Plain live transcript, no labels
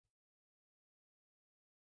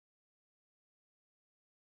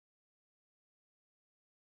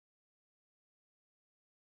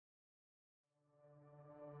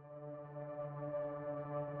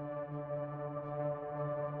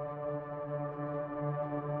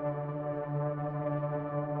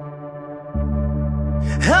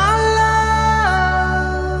Our love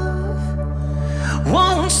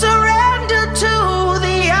won't surrender to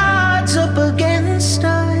the odds up against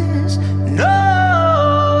us.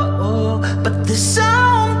 No, but there's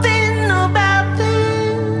something about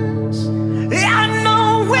this I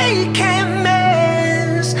know we can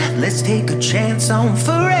miss. Let's take a chance on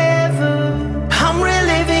forever. I'm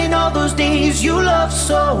reliving all those days you loved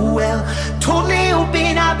so well. Totally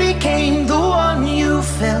hoping I became the one you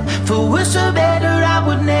felt. For worse or better, I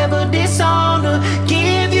would never dishonor.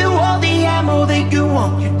 Give you all the ammo that you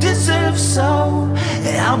want, you deserve so.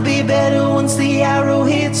 I'll be better once the arrow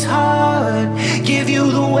hits hard. Give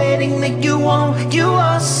you the wedding that you want, you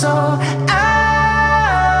are so out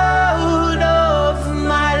of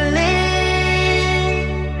my league.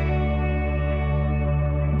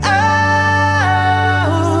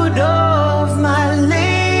 Out of my league.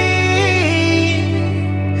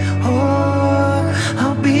 Oh,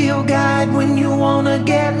 I'll be your guide when you wanna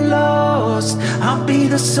get lost. I'll be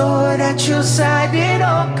the sword at your side at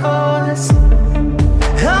all costs.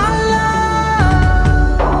 Our love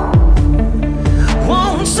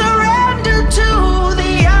won't surrender to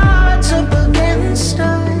the odds up against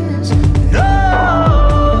us.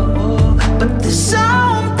 No, but there's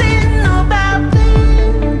something about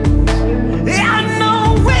this I know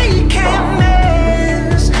we can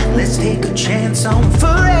miss. Let's take a chance on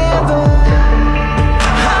forever.